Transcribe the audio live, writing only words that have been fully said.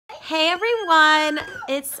Hey everyone,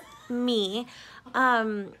 it's me.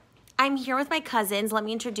 I'm here with my cousins. Let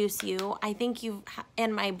me introduce you. I think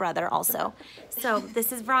and my brother also. So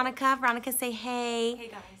this is Veronica. Veronica, say hey. Hey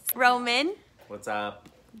guys. Roman. What's up?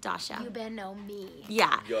 Dasha. You better know me.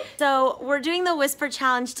 Yeah. So we're doing the Whisper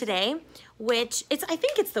Challenge today, which I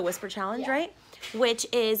think it's the Whisper Challenge, right? Which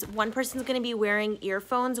is one person's gonna be wearing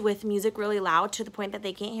earphones with music really loud to the point that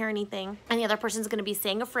they can't hear anything. And the other person's gonna be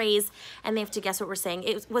saying a phrase and they have to guess what we're saying.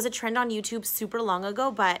 It was a trend on YouTube super long ago,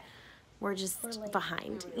 but we're just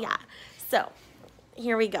behind. Yeah. So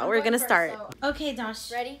here we go. We're gonna start. Okay,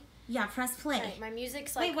 Dosh. Ready? Yeah, press play. Right, my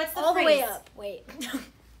music's like what's the all phrase? the way up. Wait.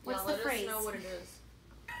 What's the phrase? Let us know what it is.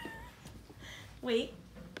 Wait.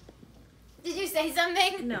 Did you say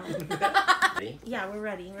something? No. Ready? Yeah, we're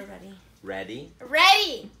ready. We're ready. Ready?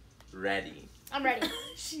 Ready. Ready. I'm ready.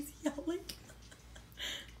 She's yelling.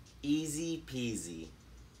 Easy peasy.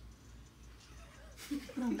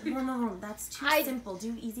 No. That's too simple.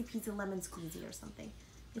 Do easy peasy lemon squeezy or something.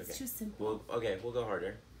 It's too simple. We'll go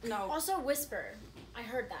harder. No. Also whisper. I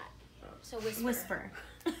heard that. So whisper. Whisper.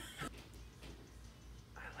 I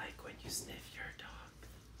like when you sniff your dog.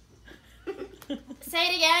 Say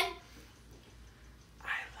it again.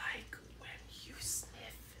 I like when you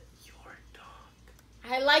sniff your dog.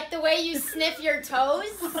 I like the way you sniff your toes.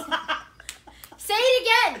 Say it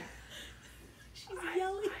again. She's I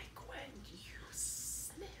yelling. like when you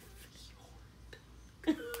sniff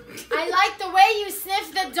your I like the way you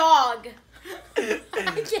sniff the dog.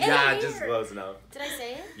 Yeah, just close enough. Did I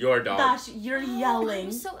say it? Your dog. Gosh, you're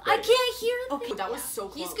yelling. So I can't hear the Okay, that was so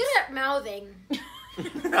close. He's good at mouthing.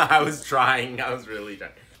 I was trying. I was really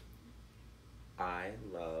trying. I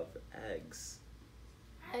love eggs.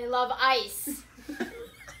 I love ice.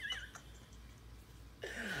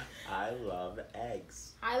 I love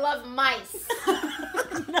eggs. I love mice.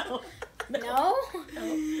 No. No?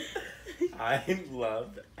 I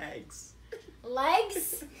love eggs.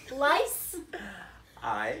 Legs? Lice?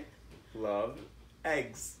 I love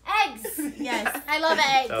eggs. Eggs. Yes. I love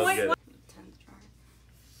eggs. That was good. 10th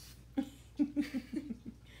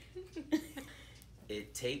try.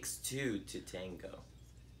 It takes two to tango.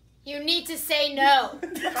 You need to say no.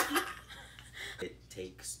 It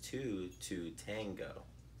takes two to tango.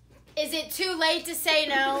 Is it too late to say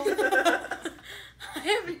no? I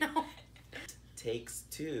have no. Takes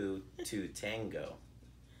two to tango.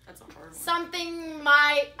 That's a hard one. Something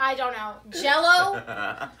I don't know. Jello?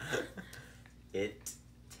 It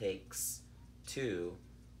takes two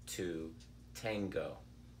to tango.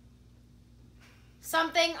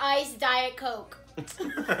 Something ice Diet Coke.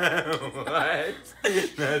 What?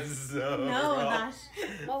 That's so No, wrong. Dash.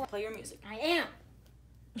 Well, Play your music. I am.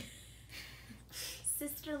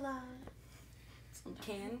 Sister love.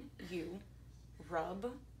 Can you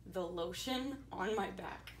rub the lotion on my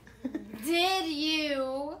back? Did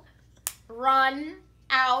you run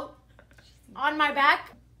out on my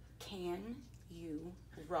back? Can you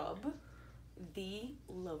rub the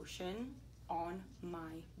lotion on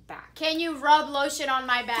my back? Can you rub lotion on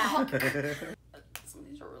my back? Some of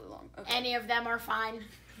these are really long. Okay. Any of them are fine.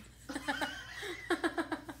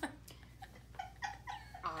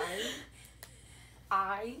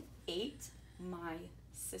 I ate my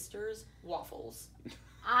sister's waffles.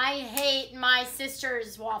 I hate my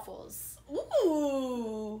sister's waffles.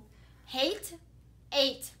 Ooh. Hate?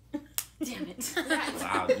 Ate. Damn it.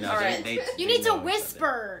 Wow. No, All right. You need to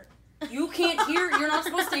whisper. You can't hear. You're not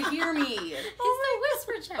supposed to hear me. It's the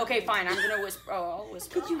whisper challenge. Okay, fine. I'm gonna whisper. Oh, I'll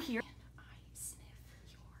whisper. Could you hear? I sniff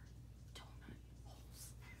your donut holes.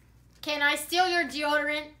 Can I steal your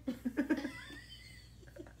deodorant?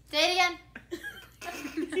 Say it again.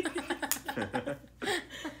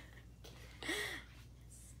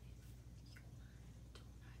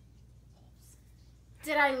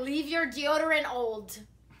 Did I leave your deodorant old?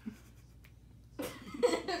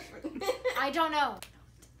 I don't know.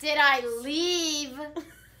 Did I leave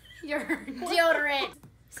your deodorant?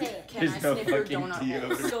 Say it. Can I sniff your donut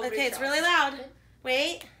holes? Okay, it's really loud.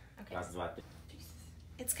 Wait. That's what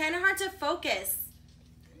It's kind of hard to focus.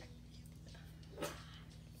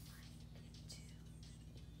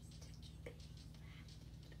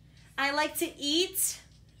 I like to eat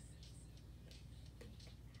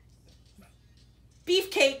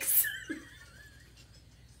beefcakes.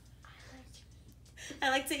 I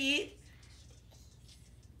like to eat.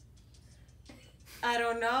 I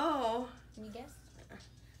don't know. Can you guess?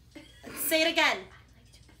 Say it again.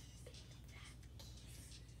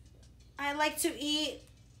 I like to eat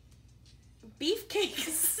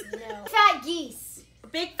beefcakes. No. Fat geese.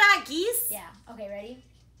 Big fat geese? Yeah. Okay, ready?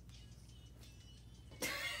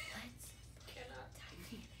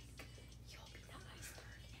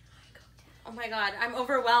 Oh my god, I'm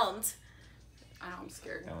overwhelmed. I know, I'm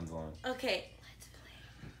scared. That one's long. Okay. Let's play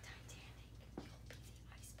Titanic. You'll be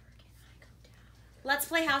the iceberg and I go down. Let's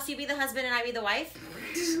play house. You be the husband and I be the wife.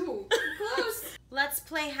 Ew, close. Let's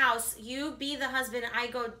play house. You be the husband and I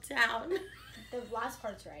go down. The last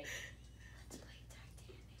part's right. Let's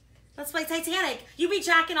Let's play Titanic. play Titanic. You be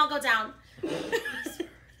Jack and I'll go down.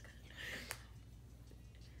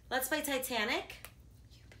 Let's play Titanic.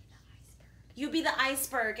 You be the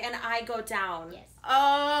iceberg and I go down. Yes.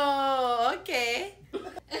 Oh, okay. Your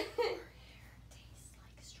hair tastes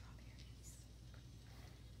like strawberries.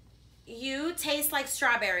 You taste like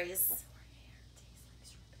strawberries. Your hair tastes like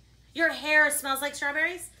strawberries. Your hair smells like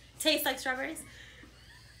strawberries? Tastes like strawberries?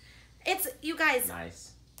 It's, you guys,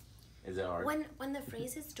 Nice. Is it hard? when the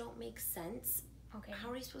phrases don't make sense, Okay. how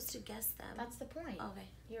are you supposed to guess them? That's the point. Okay.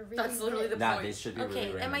 You're reading That's literally the Nah, point. they should be Okay,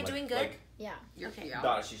 really am random. I doing good? Yeah. Okay. Yeah.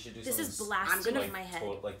 Nah, she should do This is something blasting gonna, in my head.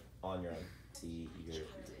 like on your own. See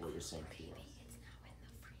what you're saying. It's now in the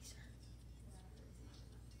freezer.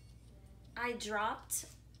 I dropped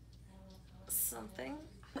something.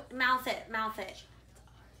 Mouth it, mouth it.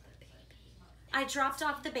 I dropped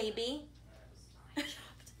off the baby.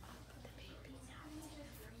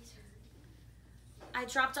 I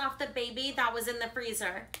dropped off the baby that was in the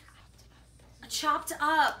freezer. Chopped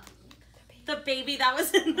up the baby that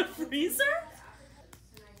was in the freezer?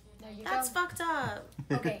 There you That's go. fucked up.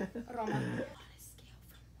 Okay, Roma. On a scale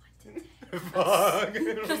from 1 to 10. Fuck.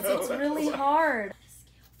 It's really hard. On a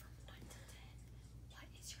scale from 1 to 10, what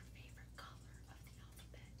is your favorite color of the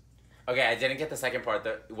alphabet? Okay, I didn't get the second part.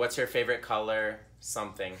 What's your favorite color?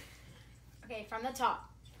 Something. Okay, from the top.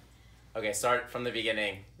 Okay, start from the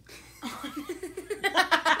beginning.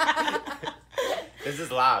 This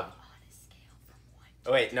is loud. On a scale from 1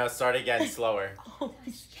 Oh, wait, no, start again, slower. Oh,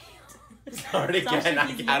 Start again. Sasha, I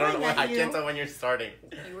he's don't know. yelling at I can't you. tell when you're starting.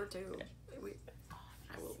 You were too. Wait, On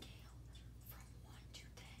I a will. scale from 1 to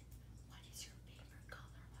 10, what is your favorite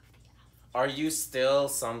color of the alphabet? Are you still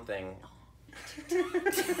something?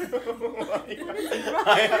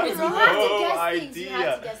 I have You have to no guess things. You have to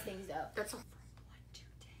idea. guess things though. That's From 1 to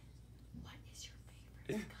 10, what is your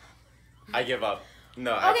favorite color? I give up.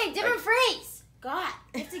 No. Okay, different phrase. God,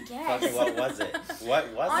 you have to guess. Fucking, what was it?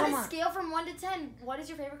 What was On it? a scale from 1 to 10, what is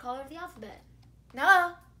your favorite color of the alphabet?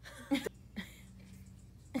 No.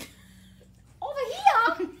 Over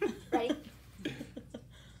here. Ready? I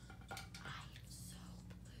am so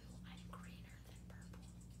blue. I'm greener than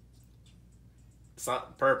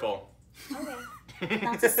Purple. purple. Okay.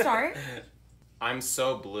 That's a start. I'm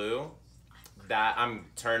so blue that I'm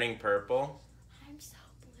turning purple. I'm so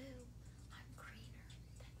blue. I'm greener than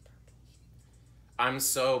purple. I'm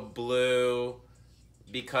so blue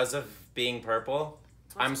because of being purple.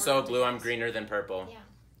 I'm so blue, I'm greener than purple. Yeah.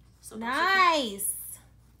 so Nice.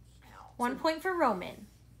 1 point for Roman.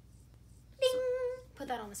 Ding. Put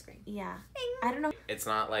that on the screen. Yeah. I don't know. It's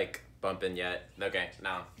not like bumping yet. Okay,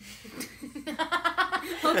 now.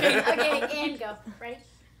 Okay, and go. Ready?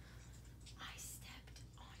 I stepped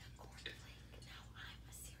on a cornflake. Now I'm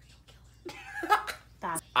a serial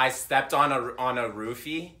killer. I stepped on a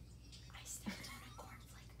roofie. I stepped on a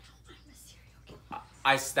cornflake. Now I'm a serial killer.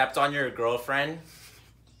 I stepped on your girlfriend.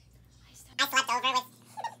 I stepped I slept over with.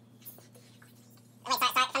 Wait,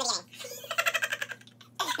 start from the beginning.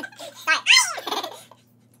 Start.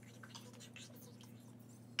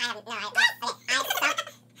 I have no idea. Okay,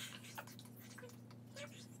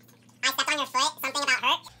 I stepped on your foot. Something about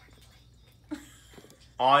hurt.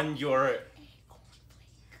 On your.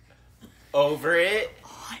 Over it.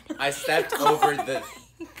 I stepped over the.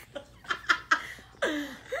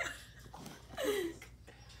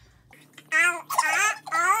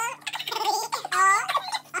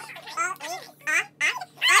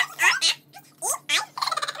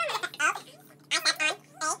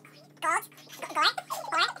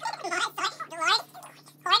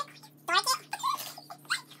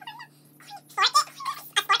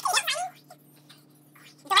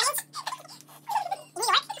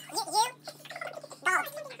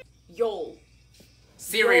 Yo.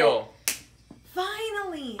 Cereal.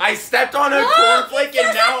 Finally. I stepped on a cornflake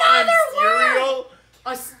and now I'm cereal.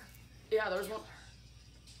 Yeah, there's one.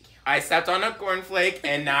 I stepped on a cornflake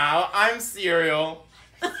and now I'm cereal.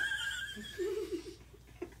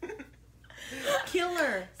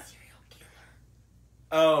 Killer.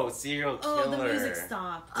 Oh, serial killer. Oh, the music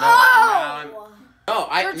stopped. No, now I'm- no,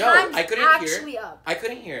 Your no, time's I couldn't actually hear. up. I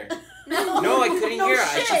couldn't hear. No, I couldn't hear.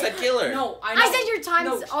 She said killer. No, I know. I said your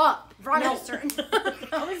time's up. Run No. a certain.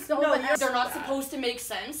 That was so No, bad. They're not supposed to make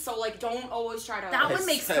sense, so like don't always try to. That I one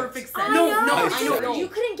makes said- perfect sense. I No, know. no, I know. You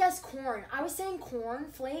couldn't guess corn. I was saying corn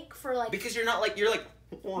flake for like. Because you're not like, you're like,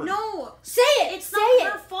 No. Say it. It's say not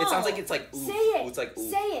it. her fault. It sounds like it's like oof. Say it. It's like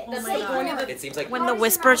oof. Say it. Oh Say my it. God. It seems like When the How does your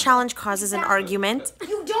whisper mouth- challenge causes an argument.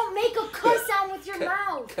 You don't make a cuss sound with your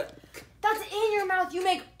mouth. That's in your mouth. You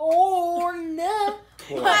make oh no.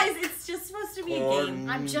 Guys, it's just supposed to be a game.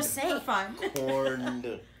 I'm just saying. For fun.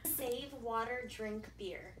 Corn. Save water, drink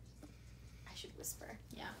beer. I should whisper.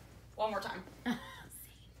 One more time. Save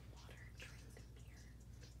water, drink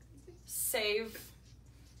beer. Save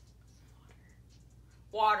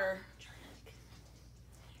water.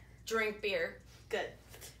 Drink beer. Good.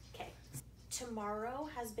 Okay. Tomorrow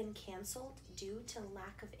has been canceled due to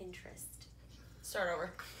lack of interest. Start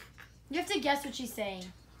over. You have to guess what she's saying.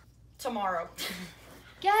 Tomorrow.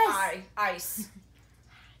 Guess. Ice.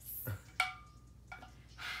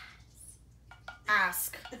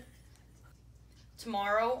 Ask.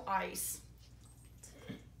 Tomorrow, ice.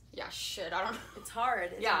 Yeah, shit, I don't know. It's hard.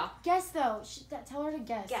 Isn't Yeah. Guess though. Tell her to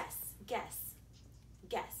guess. Guess. Guess.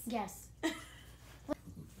 Guess. Guess. Why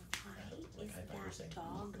is that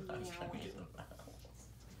dog meowing?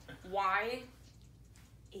 Why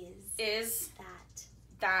Is is that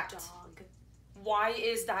that dog why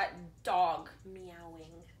is that dog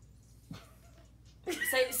meowing?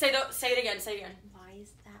 say it again, say it again. Why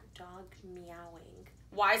is that dog meowing?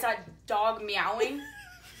 Why is that dog meowing?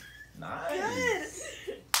 Nice.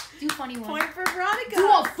 Do a funny one. Point for Veronica. Do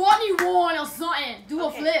a funny one or something. Do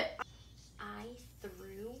Okay. a flip. I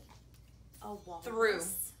threw a walrus Threw.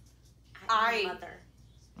 at your mother.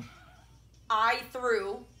 I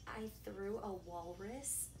threw I threw a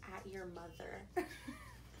walrus at your mother.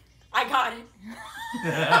 I got it.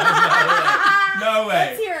 No way.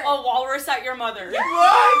 Let's hear it. A walrus at your mother.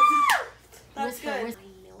 What? That's Whisper, good. whisper. My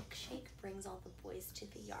milkshake brings all the boys to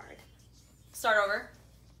the yard. Start over.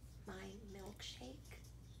 My milkshake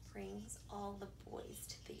brings all the boys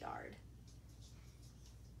to the yard.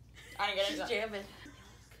 I didn't get it. Jamming.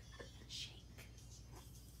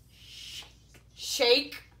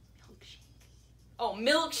 Shake. Milkshake. Oh,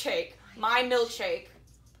 milkshake. My milkshake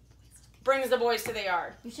brings the boys to the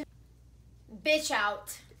yard. Bitch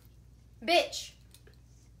out. Bitch.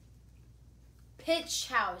 Pitch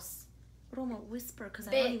house. Roma, whisper, because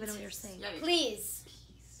I Bit. don't even know what you're saying. Yeah, Please.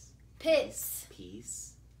 Piss.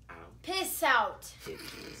 Peace out. Piss out.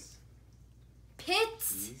 Bitches.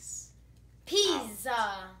 Pits. Peace.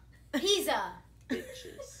 Pizza. Pizza.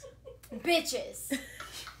 Bitches. Bitches.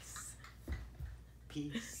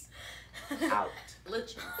 Peace out.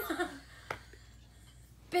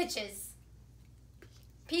 Bitches.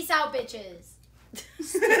 Peace out, bitches.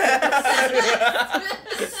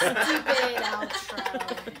 Stupid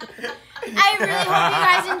outro. I really hope you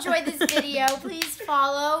guys enjoyed this video. Please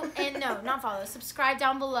follow and not follow. Subscribe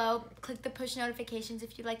down below. Click the push notifications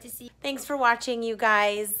if you'd like to see. Thanks for watching, you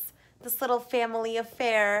guys. This little family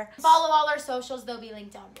affair. Follow all our socials. They'll be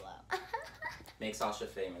linked down below. Make Sasha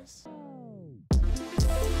famous.